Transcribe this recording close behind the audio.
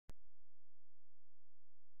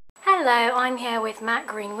Hello, I'm here with Matt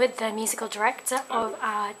Greenwood, the musical director of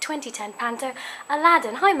our 2010 Panto,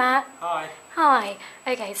 Aladdin. Hi Matt. Hi. Hi.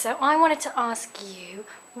 Okay, so I wanted to ask you,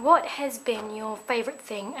 what has been your favourite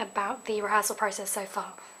thing about the rehearsal process so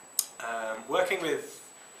far? Working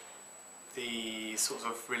with the sorts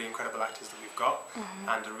of really incredible actors that we've got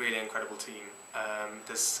and a really incredible team.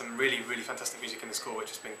 There's some really fantastic music in the score which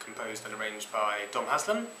has been composed and arranged by Dom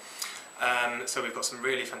Haslam. So we've got some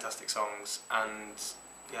really fantastic songs, and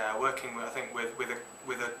yeah, working with, I think with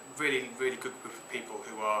a really good group of people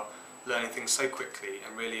who are learning things so quickly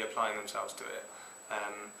and really applying themselves to it.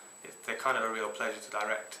 They're kind of a real pleasure to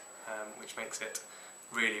direct, which makes it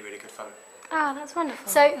really good fun. Oh, that's wonderful.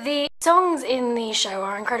 So the songs in the show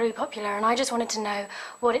are incredibly popular, and I just wanted to know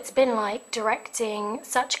what it's been like directing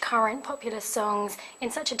such current popular songs in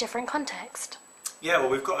such a different context. Yeah, well,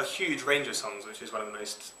 we've got a huge range of songs, which is one of the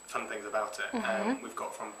most fun things about it. We've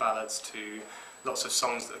got from ballads to lots of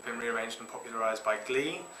songs that have been rearranged and popularised by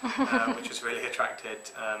Glee, which has really attracted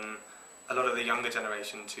a lot of the younger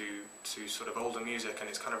generation to sort of older music, and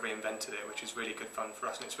it's kind of reinvented it, which is really good fun for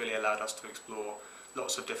us, and it's really allowed us to explore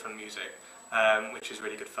lots of different music, which is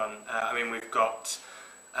really good fun. I mean, we've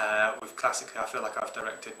classically, I feel like I've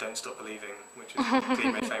directed Don't Stop Believing, which is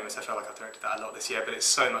Glee made famous. I feel like I've directed that a lot this year, but it's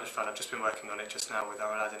so much fun. I've just been working on it just now with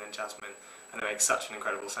our Aladdin and Jasmine, and they make such an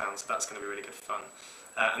incredible sound, so that's going to be really good fun.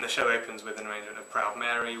 And the show opens with an arrangement of Proud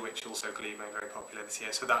Mary, which also Glee made very popular this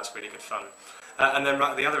year, so that's really good fun. And then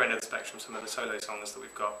right at the other end of the spectrum, some of the solo songs that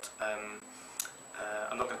we've got.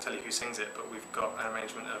 I'm not going to tell you who sings it, but we've got an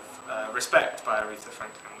arrangement of Respect by Aretha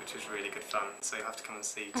Franklin, which is really good fun. So you'll have to come and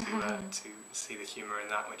see to see the humour in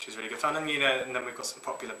that, which is really good fun. And and then we've got some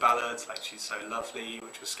popular ballads like She's So Lovely,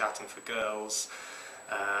 which was Scouting for Girls.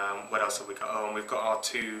 What else have we got? Oh, and we've got our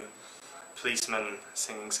two policemen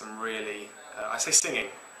singing some really, I say singing,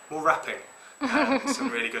 more rapping. Some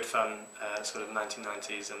really good fun sort of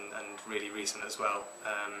 1990s and really recent as well.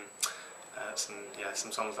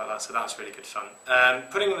 Some songs like that, so that's really good fun.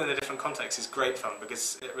 Putting them in a different context is great fun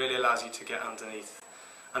because it really allows you to get underneath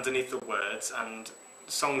the words, and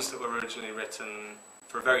songs that were originally written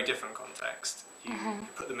for a very different context, you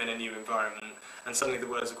put them in a new environment and suddenly the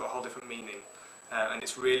words have got a whole different meaning, and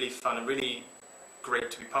it's really fun and really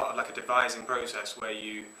great to be part of like a devising process where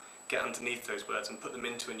you get underneath those words and put them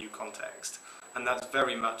into a new context. And that's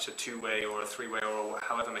very much a two-way or a three-way or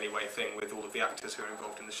however many way thing with all of the actors who are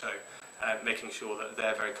involved in the show, making sure that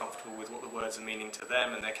they're very comfortable with what the words are meaning to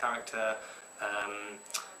them and their character.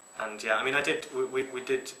 And yeah, I mean, we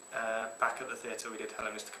did back at the theatre, we did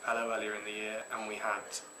Hello Mr. Capello earlier in the year, and we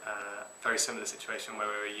had a very similar situation where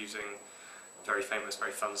we were using very famous,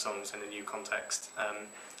 very fun songs in a new context.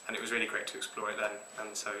 And it was really great to explore it then,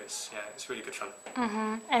 and so it's really good fun.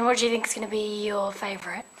 And what do you think is going to be your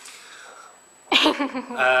favourite?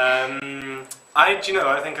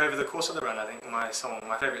 I think over the course of the run, I think my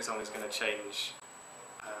favourite song is going to change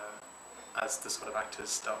as the sort of actors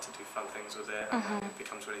start to do fun things with it, and it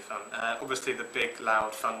becomes really fun. Obviously the big,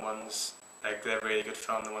 loud, fun ones, they're really good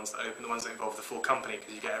fun, the ones that open, the ones that involve the full company,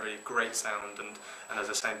 because you get a really great sound, and as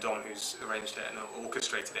I say, Dom, who's arranged it and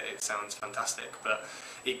orchestrated it, it sounds fantastic, but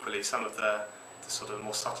equally some of the sort of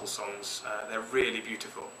more subtle songs, they're really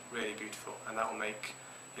beautiful, and that will make,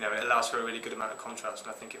 it allows for a really good amount of contrast,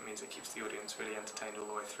 and I think it means it keeps the audience really entertained all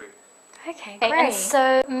the way through. Okay, great. And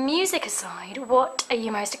so, music aside, what are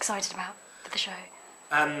you most excited about for the show?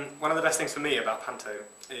 One of the best things for me about Panto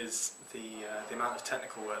is the amount of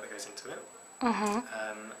technical work that goes into it.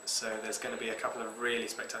 So there's going to be a couple of really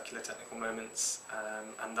spectacular technical moments,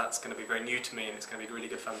 and that's going to be very new to me, and it's going to be really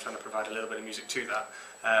good fun trying to provide a little bit of music to that.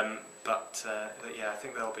 I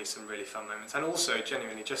think there'll be some really fun moments, and also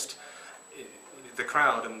genuinely just the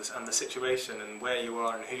crowd and the situation and where you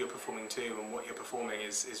are and who you're performing to and what you're performing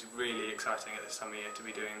is really exciting at this time of year to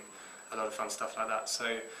be doing a lot of fun stuff like that.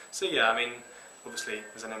 So yeah, I mean, obviously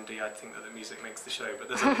as an MD I'd think that the music makes the show, but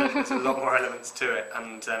there's a lot more elements to it,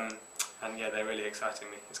 and yeah, they're really exciting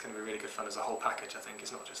me. It's going to be really good fun as a whole package. I think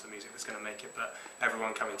it's not just the music that's going to make it, but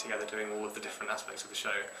everyone coming together doing all of the different aspects of the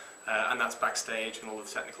show, and that's backstage and all of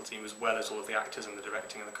the technical team as well as all of the actors and the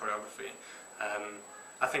directing and the choreography.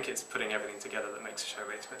 I think it's putting everything together that makes the show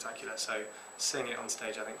really spectacular. So seeing it on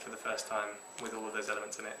stage, I think for the first time with all of those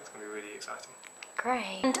elements in it, it's going to be really exciting.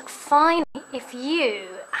 Great. And finally, if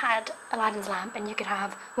you had Aladdin's lamp and you could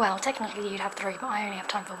have, well, technically you'd have three, but I only have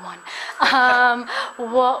time for one.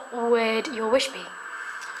 What would your wish be?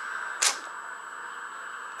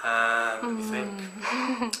 Let me think.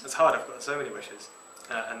 It's hard, I've got so many wishes.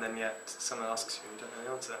 And then yet someone asks you and you don't know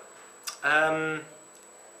the answer.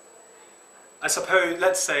 I suppose,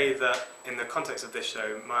 let's say that in the context of this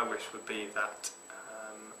show, my wish would be that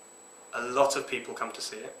a lot of people come to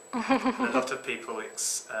see it. And a lot of people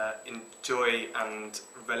enjoy and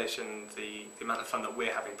relish in the amount of fun that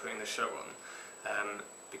we're having putting the show on,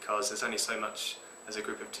 because there's only so much as a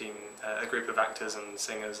group of actors and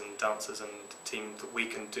singers and dancers and team that we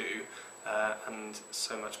can do, and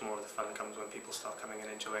so much more of the fun comes when people start coming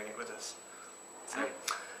and enjoying it with us. So,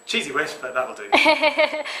 cheesy wish, but that'll do.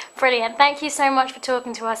 Brilliant. Thank you so much for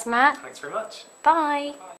talking to us, Matt. Thanks very much.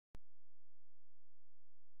 Bye. Bye.